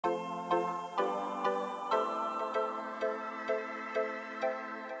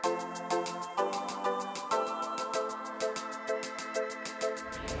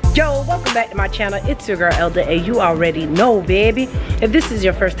Yo, welcome back to my channel. It's your girl ELDA, and you already know, baby. If this is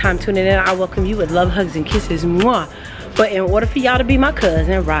your first time tuning in, I welcome you with love, hugs, and kisses. Mwah. But in order for y'all to be my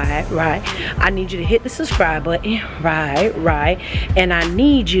cousin, right, I need you to hit the subscribe button, right, and I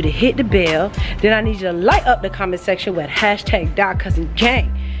need you to hit the bell. Then I need you to light up the comment section with hashtag #DocCousinGang,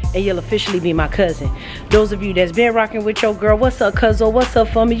 and you'll officially be my cousin. Those of you that's been rocking with your girl, what's up, cousin? What's up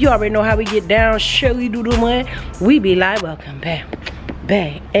for me? You already know how we get down. Surely do the one. We be like, welcome back.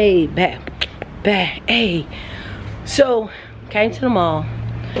 Back, hey. So, came to the mall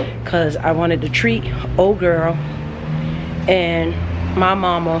because I wanted to treat old girl and my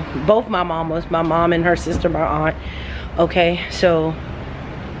mama, both my mamas, my mom and her sister, my aunt. Okay, so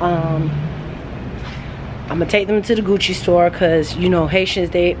I'm gonna take them to the Gucci store because, you know,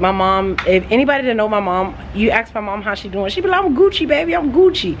 Haitians, my mom, if anybody that know my mom, you ask my mom how she doing, she be like, I'm Gucci, baby, I'm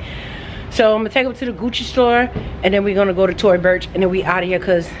Gucci. So I'm gonna take them to the Gucci store, and then we're gonna go to Tory Burch, and then we out of here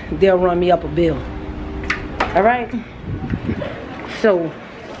because they'll run me up a bill. All right. So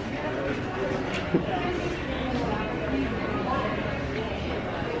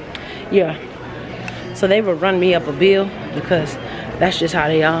yeah. So they will run me up a bill because that's just how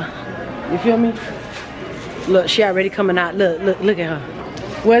they are. You feel me? Look, she already coming out. Look at her.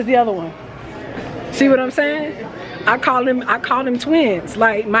 Where's the other one? See what I'm saying? I call them twins,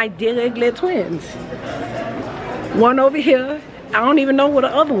 like my direct twins. One over here. I don't even know where the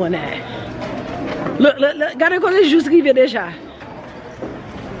other one at. Look. Gotta go to just give you this shot.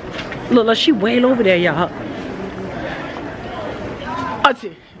 Look, she way over there, y'all.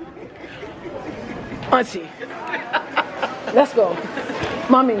 Auntie. Let's go.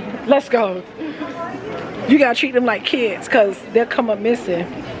 Mommy, let's go. You gotta treat them like kids, cause they'll come up missing.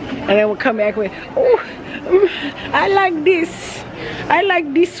 And they will come back with, oh, I like this. I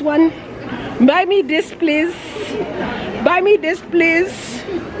like this one. Buy me this, please. Buy me this, please.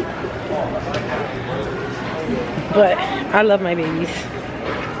 But I love my babies.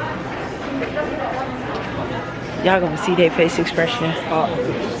 Y'all gonna see their face expression.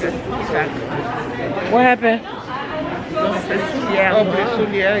 What happened? Yeah.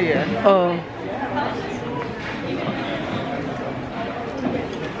 Oh.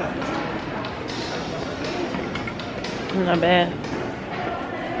 Not bad.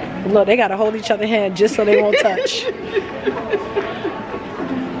 Look, they gotta hold each other's hand just so they won't touch.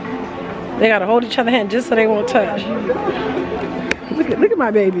 They gotta hold each other's hand just so they won't touch. Look at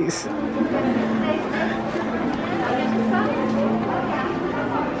my babies.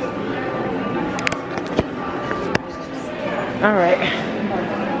 All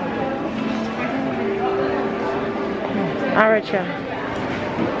right, y'all.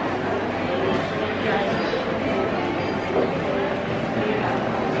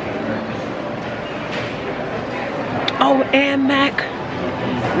 Oh, and Mac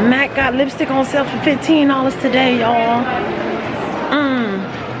got lipstick on sale for $15 today, y'all.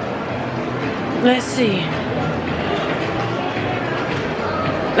 Let's see.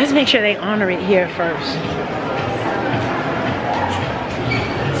 Let's make sure they honor it here first.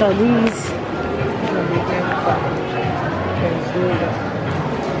 So these.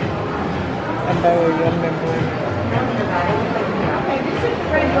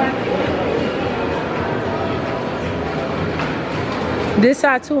 This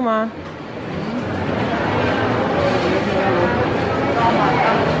side too, Mom.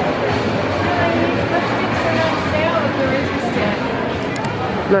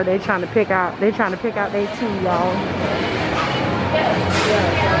 Look, they trying to pick out their two, y'all.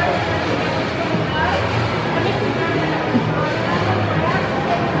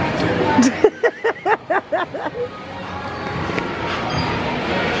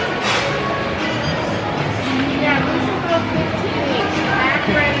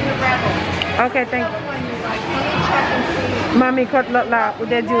 Okay, thank you. Mommy, cut look like what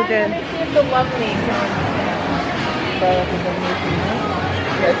they do then. The lovely.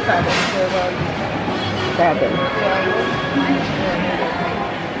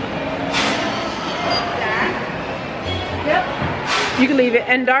 Yep. You can leave it.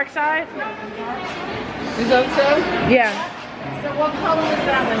 And dark side? Is that so? Yeah. So what color was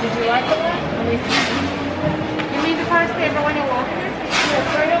that one? Did you like it? Let me see. You mean the first paper when you walk in? Yes,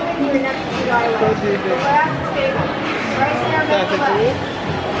 right over here next to the eyelash. The last table. Right there, make a left.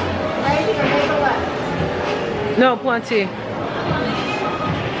 Right here, make a left. No, plenty.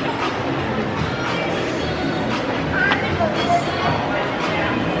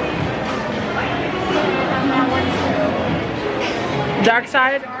 Dark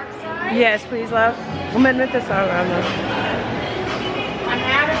side? Yes, please, love. I'm at this side. I'm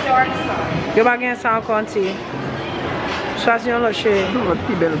at a dark side. Go back in sound conti. Choisis un autre shade.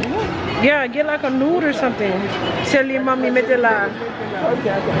 Yeah, get like a nude or something. C'est les mamies mettez là.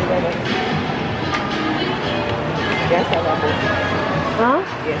 Huh?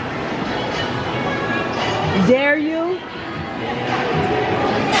 Dare you?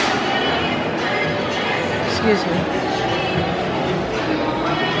 Excuse me.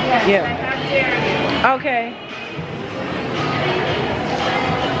 Yeah. Okay.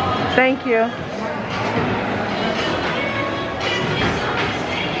 Thank you.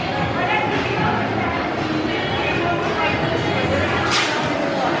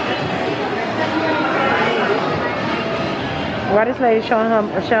 Why this lady showing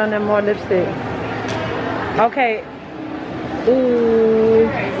them more lipstick? Okay. Ooh.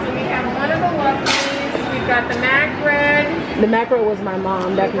 Okay, so we have one of the lovelies. We've got the MAC red. The macro was my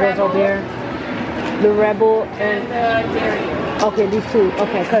mom. That goes over there. The Rebel and the Dairy. Okay, these two.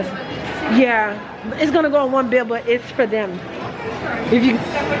 Okay, cause yeah, it's gonna go on one bill, but it's for them. If you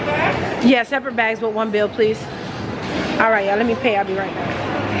Separate bags? yeah, separate bags with one bill, please. All right, y'all. Let me pay. I'll be right back.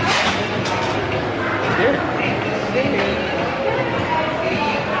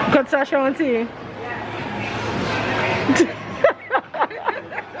 Cut Sasha on tea.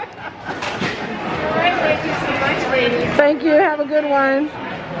 Thank you so much, ladies. Thank you. Have a good one.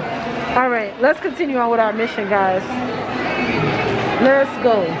 All right, let's continue on with our mission, guys. Let's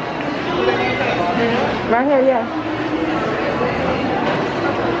go. Right here, yeah.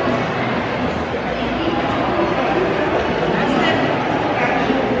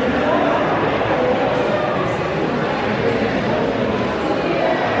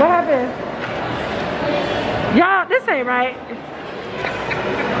 What happened? Y'all, this ain't right.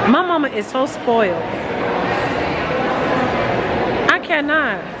 My mama is so spoiled. I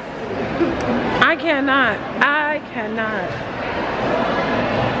cannot.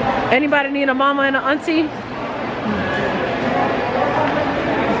 Anybody need a mama and an auntie?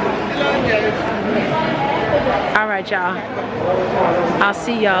 All right, y'all. I'll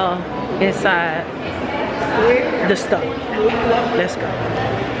see y'all inside the stuff. Let's go.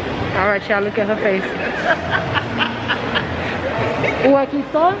 All right, y'all. Look at her face. What aquí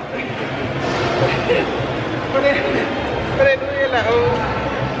está?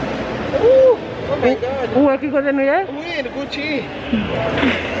 Oh my God. What aquí continúa? Wait, Gucci.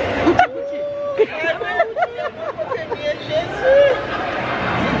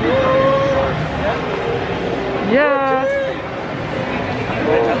 Yeah.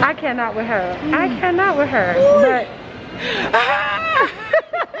 I cannot with her. I cannot with her. But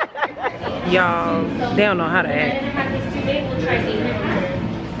y'all, they don't know how to act. We'll try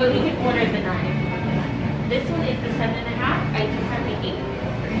 8.5, but we can order the 9. This one is the 7.5. I do have the 8.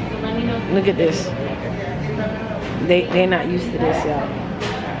 So let me know. Look at this. They're not used to this, y'all.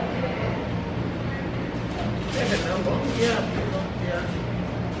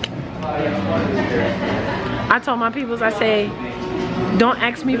 I told my peoples, I say, don't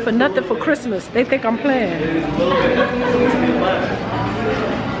ask me for nothing for Christmas. They think I'm playing.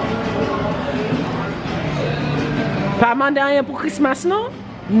 Pas mandar rien pour Christmas, no?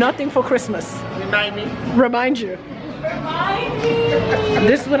 Nothing for Christmas. Remind me. Remind you.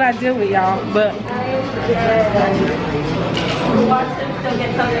 This is what I deal with, y'all. But Watch them still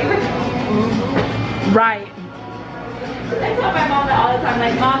get something. right. I tell my mom that all the time,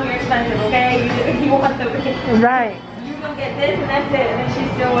 like, Mom, you're expensive, okay? You want the Right. you go get this and that's it, and then she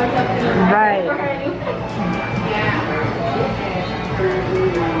still wants something Right. for her anyway. Yeah.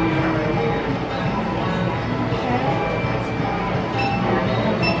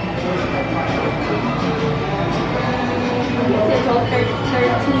 It's all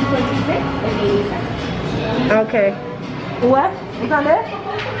 13.26 and 80 cents. Okay. What? It's on there?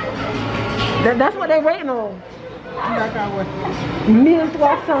 That's what they're waiting on.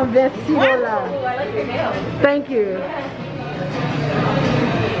 $1,326. Ooh, I like your nails. Thank you.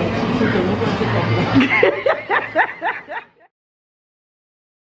 Yeah.